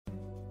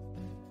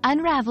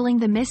Unraveling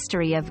the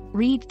Mystery of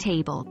Read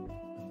Table.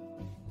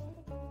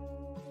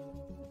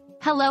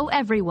 Hello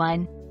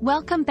everyone,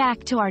 welcome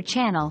back to our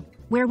channel,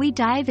 where we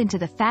dive into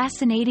the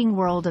fascinating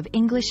world of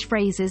English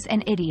phrases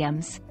and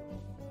idioms.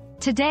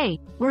 Today,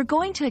 we're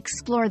going to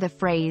explore the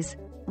phrase,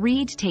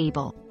 read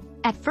table.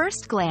 At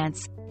first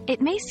glance,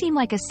 it may seem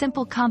like a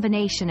simple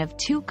combination of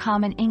two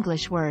common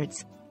English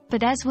words,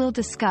 but as we'll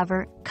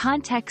discover,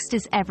 context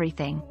is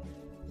everything.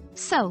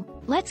 So,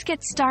 let's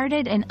get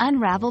started and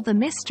unravel the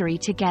mystery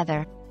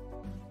together.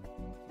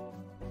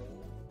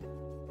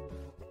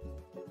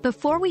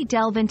 Before we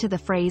delve into the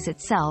phrase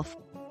itself,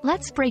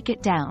 let's break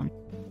it down.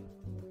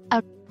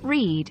 A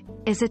reed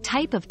is a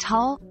type of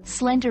tall,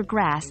 slender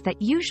grass that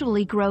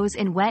usually grows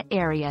in wet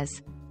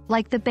areas,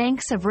 like the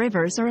banks of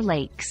rivers or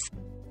lakes.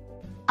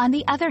 On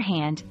the other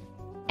hand,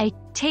 a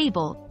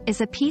table is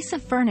a piece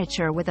of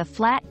furniture with a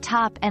flat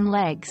top and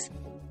legs,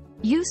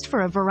 used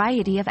for a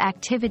variety of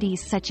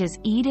activities such as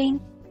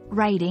eating,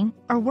 writing,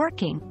 or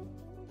working.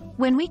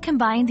 When we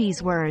combine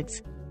these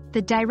words,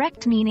 the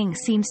direct meaning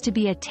seems to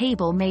be a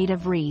table made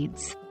of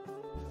reeds.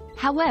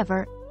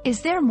 However,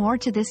 is there more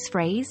to this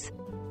phrase?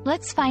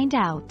 Let's find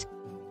out.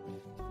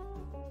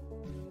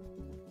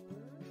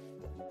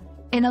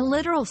 In a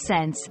literal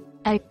sense,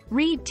 a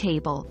reed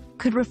table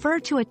could refer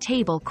to a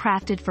table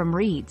crafted from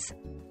reeds,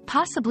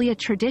 possibly a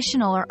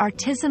traditional or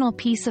artisanal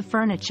piece of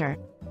furniture.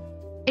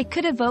 It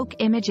could evoke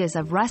images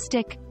of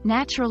rustic,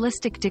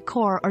 naturalistic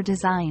decor or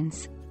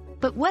designs.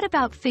 But what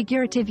about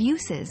figurative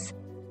uses?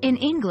 In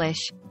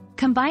English,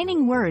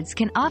 combining words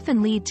can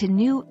often lead to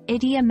new,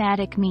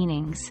 idiomatic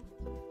meanings.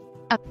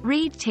 A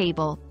reed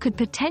table could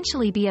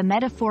potentially be a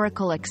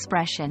metaphorical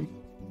expression.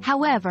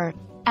 However,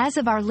 as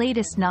of our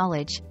latest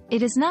knowledge,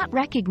 it is not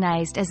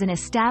recognized as an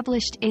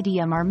established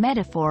idiom or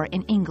metaphor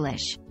in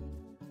English.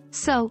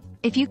 So,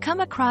 if you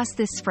come across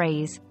this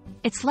phrase,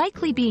 it's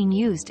likely being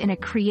used in a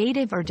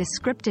creative or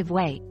descriptive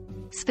way,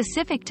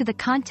 specific to the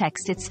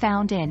context it's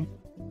found in.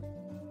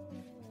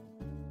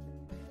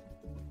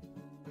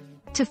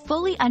 To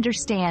fully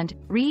understand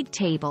read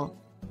table,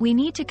 we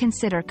need to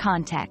consider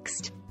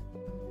context.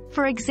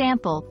 For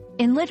example,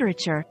 in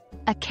literature,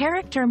 a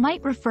character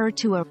might refer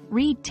to a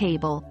reed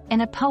table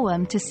in a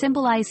poem to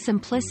symbolize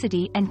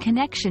simplicity and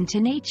connection to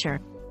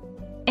nature.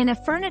 In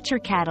a furniture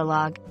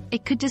catalog,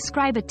 it could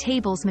describe a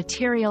table's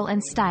material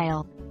and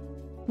style.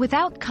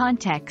 Without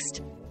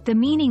context, the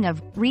meaning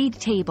of reed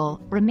table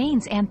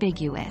remains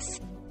ambiguous.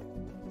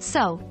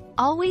 So,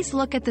 always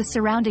look at the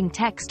surrounding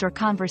text or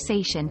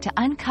conversation to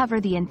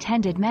uncover the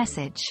intended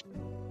message.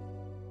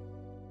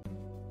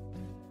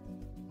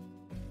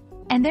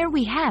 And there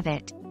we have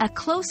it, a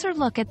closer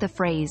look at the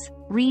phrase,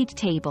 read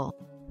table.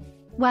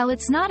 While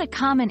it's not a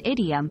common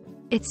idiom,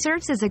 it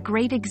serves as a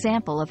great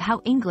example of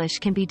how English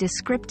can be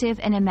descriptive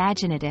and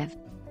imaginative.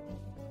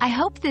 I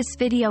hope this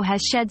video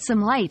has shed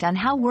some light on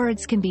how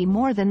words can be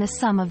more than the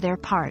sum of their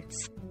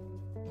parts.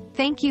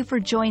 Thank you for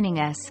joining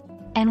us,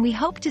 and we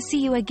hope to see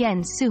you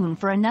again soon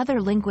for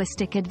another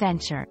linguistic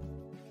adventure.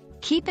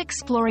 Keep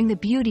exploring the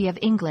beauty of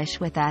English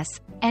with us,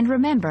 and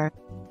remember,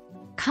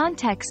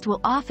 context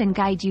will often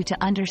guide you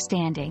to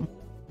understanding.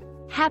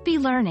 Happy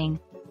learning!